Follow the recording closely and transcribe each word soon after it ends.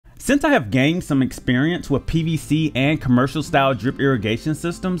Since I have gained some experience with PVC and commercial style drip irrigation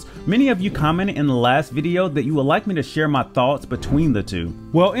systems, many of you commented in the last video that you would like me to share my thoughts between the two.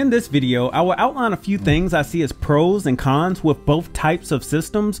 Well, in this video, I will outline a few things I see as pros and cons with both types of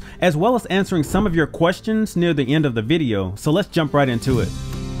systems, as well as answering some of your questions near the end of the video. So let's jump right into it.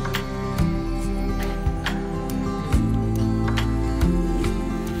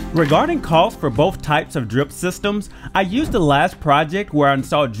 Regarding costs for both types of drip systems, I used the last project where I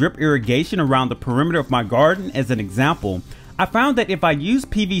installed drip irrigation around the perimeter of my garden as an example. I found that if I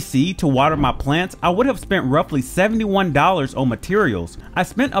used PVC to water my plants, I would have spent roughly $71 on materials. I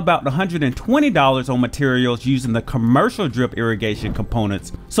spent about $120 on materials using the commercial drip irrigation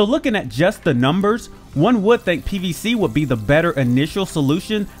components. So looking at just the numbers, one would think PVC would be the better initial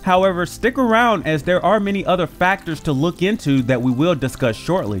solution. However, stick around as there are many other factors to look into that we will discuss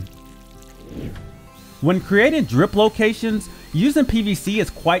shortly. When creating drip locations, using PVC is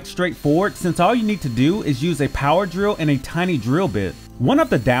quite straightforward since all you need to do is use a power drill and a tiny drill bit. One of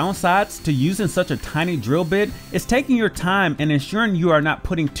the downsides to using such a tiny drill bit is taking your time and ensuring you are not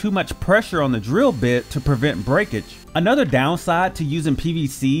putting too much pressure on the drill bit to prevent breakage. Another downside to using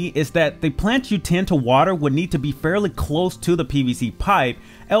PVC is that the plants you tend to water would need to be fairly close to the PVC pipe,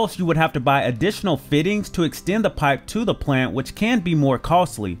 else you would have to buy additional fittings to extend the pipe to the plant, which can be more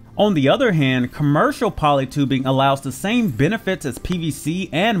costly. On the other hand, commercial polytubing allows the same benefits as PVC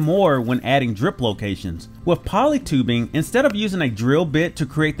and more when adding drip locations. With polytubing, instead of using a drill bit to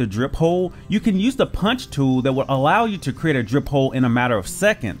create the drip hole, you can use the punch tool that will allow you to create a drip hole in a matter of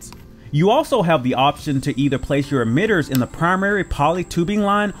seconds. You also have the option to either place your emitters in the primary polytubing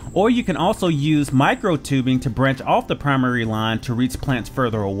line, or you can also use microtubing to branch off the primary line to reach plants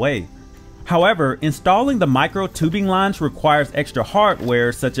further away. However, installing the microtubing lines requires extra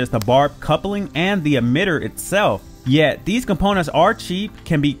hardware such as the barb coupling and the emitter itself. Yet, these components are cheap,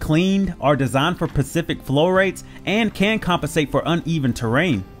 can be cleaned, are designed for specific flow rates, and can compensate for uneven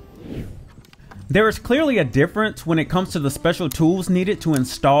terrain. There is clearly a difference when it comes to the special tools needed to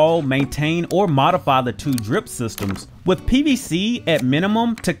install, maintain, or modify the two drip systems. With PVC, at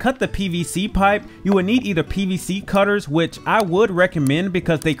minimum, to cut the PVC pipe, you would need either PVC cutters, which I would recommend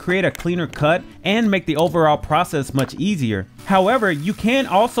because they create a cleaner cut and make the overall process much easier. However, you can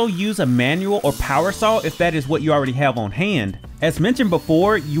also use a manual or power saw if that is what you already have on hand. As mentioned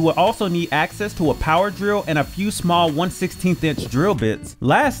before, you will also need access to a power drill and a few small 1/16 inch drill bits.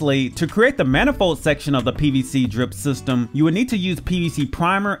 Lastly, to create the manifold section of the PVC drip system, you will need to use PVC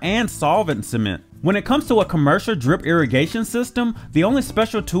primer and solvent cement. When it comes to a commercial drip irrigation system, the only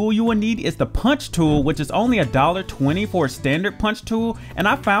special tool you will need is the punch tool, which is only $1.20 for a standard punch tool, and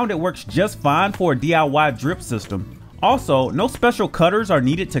I found it works just fine for a DIY drip system. Also, no special cutters are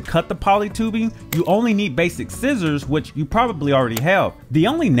needed to cut the polytubing. You only need basic scissors, which you probably already have. The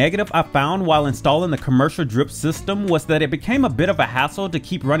only negative I found while installing the commercial drip system was that it became a bit of a hassle to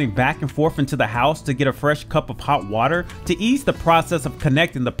keep running back and forth into the house to get a fresh cup of hot water to ease the process of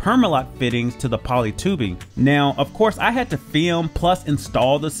connecting the Permalock fittings to the polytubing. Now, of course, I had to film plus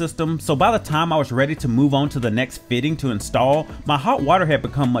install the system, so by the time I was ready to move on to the next fitting to install, my hot water had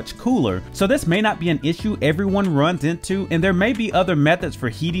become much cooler. So this may not be an issue everyone runs into, and there may be other methods for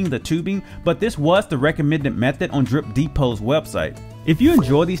heating the tubing, but this was the recommended method on Drip Depot's website. If you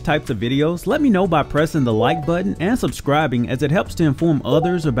enjoy these types of videos, let me know by pressing the like button and subscribing, as it helps to inform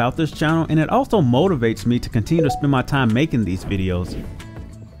others about this channel, and it also motivates me to continue to spend my time making these videos.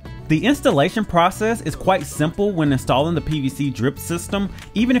 The installation process is quite simple when installing the PVC drip system,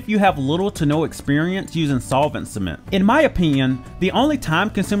 even if you have little to no experience using solvent cement. In my opinion, the only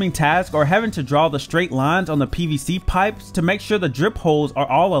time-consuming task are having to draw the straight lines on the PVC pipes to make sure the drip holes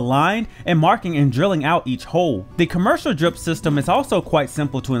are all aligned, and marking and drilling out each hole. The commercial drip system is also quite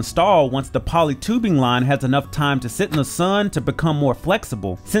simple to install once the polytubing line has enough time to sit in the sun to become more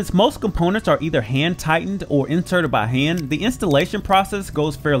flexible. Since most components are either hand tightened or inserted by hand, the installation process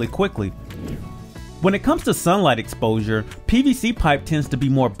goes fairly quickly. When it comes to sunlight exposure, PVC pipe tends to be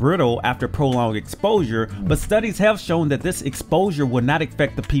more brittle after prolonged exposure, but studies have shown that this exposure will not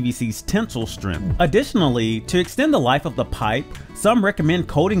affect the PVC's tensile strength. Additionally, to extend the life of the pipe, some recommend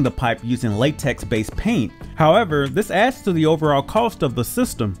coating the pipe using latex-based paint. However, this adds to the overall cost of the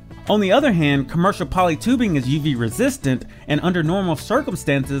system. On the other hand, commercial polytubing is UV resistant, and under normal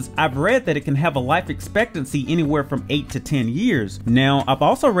circumstances, I've read that it can have a life expectancy anywhere from 8 to 10 years. Now, I've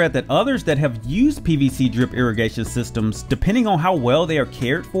also read that others that have used PVC drip irrigation systems, depending on how well they are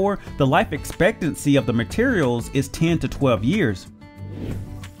cared for, the life expectancy of the materials is 10 to 12 years.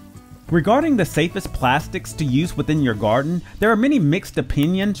 Regarding the safest plastics to use within your garden, there are many mixed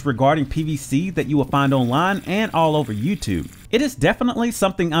opinions regarding PVC that you will find online and all over YouTube. It is definitely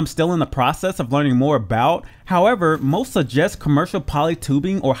something I'm still in the process of learning more about. However, most suggest commercial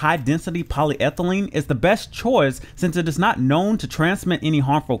polytubing or high density polyethylene is the best choice since it is not known to transmit any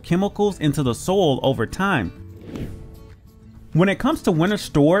harmful chemicals into the soil over time. When it comes to winter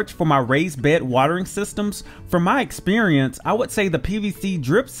storage for my raised bed watering systems, from my experience, I would say the PVC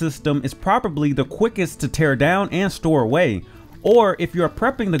drip system is probably the quickest to tear down and store away. Or if you are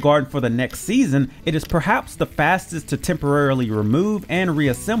prepping the garden for the next season, it is perhaps the fastest to temporarily remove and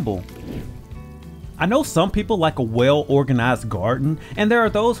reassemble. I know some people like a well-organized garden, and there are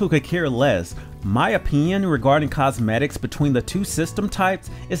those who could care less. My opinion regarding cosmetics between the two system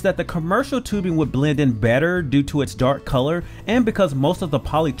types is that the commercial tubing would blend in better due to its dark color and because most of the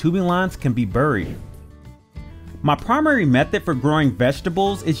poly tubing lines can be buried. My primary method for growing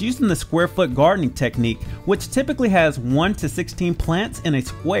vegetables is using the square foot gardening technique, which typically has 1 to 16 plants in a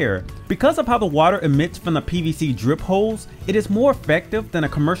square. Because of how the water emits from the PVC drip holes, it is more effective than a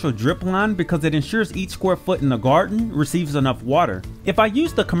commercial drip line because it ensures each square foot in the garden receives enough water. If I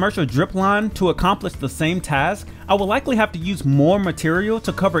use the commercial drip line to accomplish the same task, I will likely have to use more material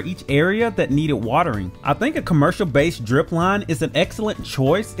to cover each area that needed watering. I think a commercial based drip line is an excellent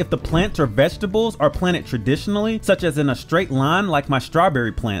choice if the plants or vegetables are planted traditionally, such as in a straight line like my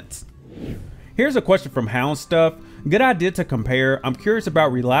strawberry plants. Here's a question from Hound Stuff. Good idea to compare. I'm curious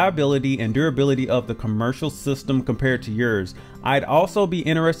about reliability and durability of the commercial system compared to yours. I'd also be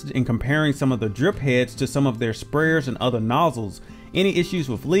interested in comparing some of the drip heads to some of their sprayers and other nozzles. Any issues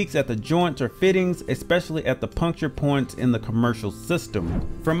with leaks at the joints or fittings, especially at the puncture points in the commercial system?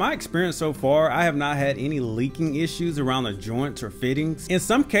 From my experience so far, I have not had any leaking issues around the joints or fittings. In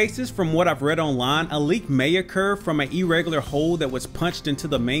some cases, from what I've read online, a leak may occur from an irregular hole that was punched into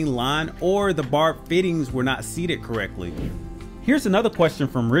the main line, or the barbed fittings were not seated correctly. Here's another question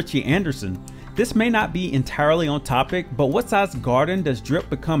from Richie Anderson. This may not be entirely on topic, but what size garden does drip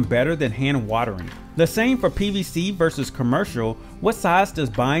become better than hand watering? The same for PVC versus commercial. What size does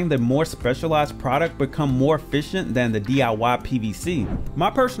buying the more specialized product become more efficient than the DIY PVC? My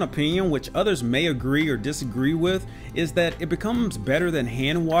personal opinion, which others may agree or disagree with, is that it becomes better than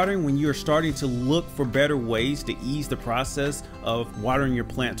hand watering when you're starting to look for better ways to ease the process of watering your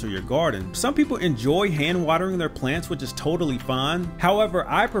plants or your garden. Some people enjoy hand watering their plants, which is totally fine. However,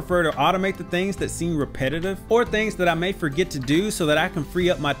 I prefer to automate the things that seem repetitive or things that I may forget to do so that I can free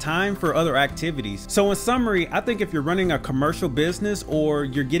up my time for other activities. So in summary, I think if you're running a commercial business or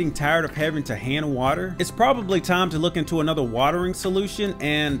you're getting tired of having to hand water, it's probably time to look into another watering solution,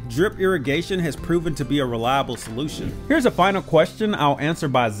 and drip irrigation has proven to be a reliable solution. Here's a final question I'll answer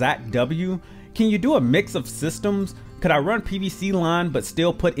by Zach W. Can you do a mix of systems? Could I run PVC line but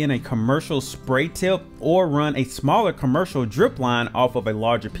still put in a commercial spray tip, or run a smaller commercial drip line off of a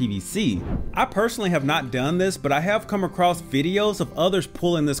larger PVC? I personally have not done this, but I have come across videos of others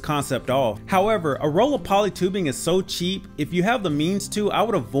pulling this concept off. However, a roll of poly tubing is so cheap, if you have the means to, I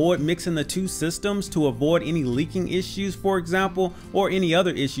would avoid mixing the two systems to avoid any leaking issues, for example, or any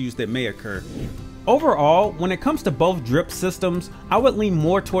other issues that may occur. Overall, when it comes to both drip systems, I would lean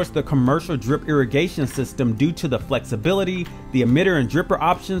more towards the commercial drip irrigation system due to the flexibility, the emitter and dripper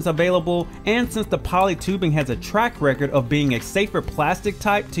options available, and since the poly tubing has a track record of being a safer plastic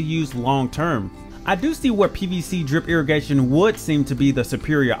type to use long term. I do see where PVC drip irrigation would seem to be the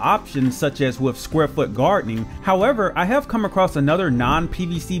superior option, such as with square foot gardening. However, I have come across another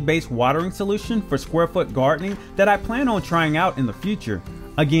non-PVC based watering solution for square foot gardening that I plan on trying out in the future.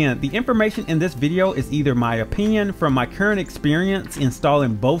 Again, the information in this video is either my opinion from my current experience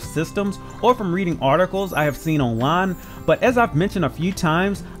installing both systems or from reading articles I have seen online, but as I've mentioned a few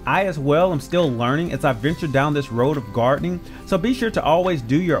times, I as well am still learning as I venture down this road of gardening, so be sure to always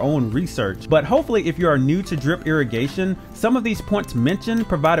do your own research. But hopefully if you are new to drip irrigation, some of these points mentioned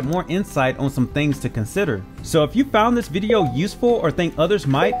provided more insight on some things to consider. So if you found this video useful or think others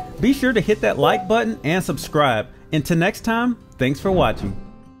might, be sure to hit that like button and subscribe. Until next time, thanks for watching.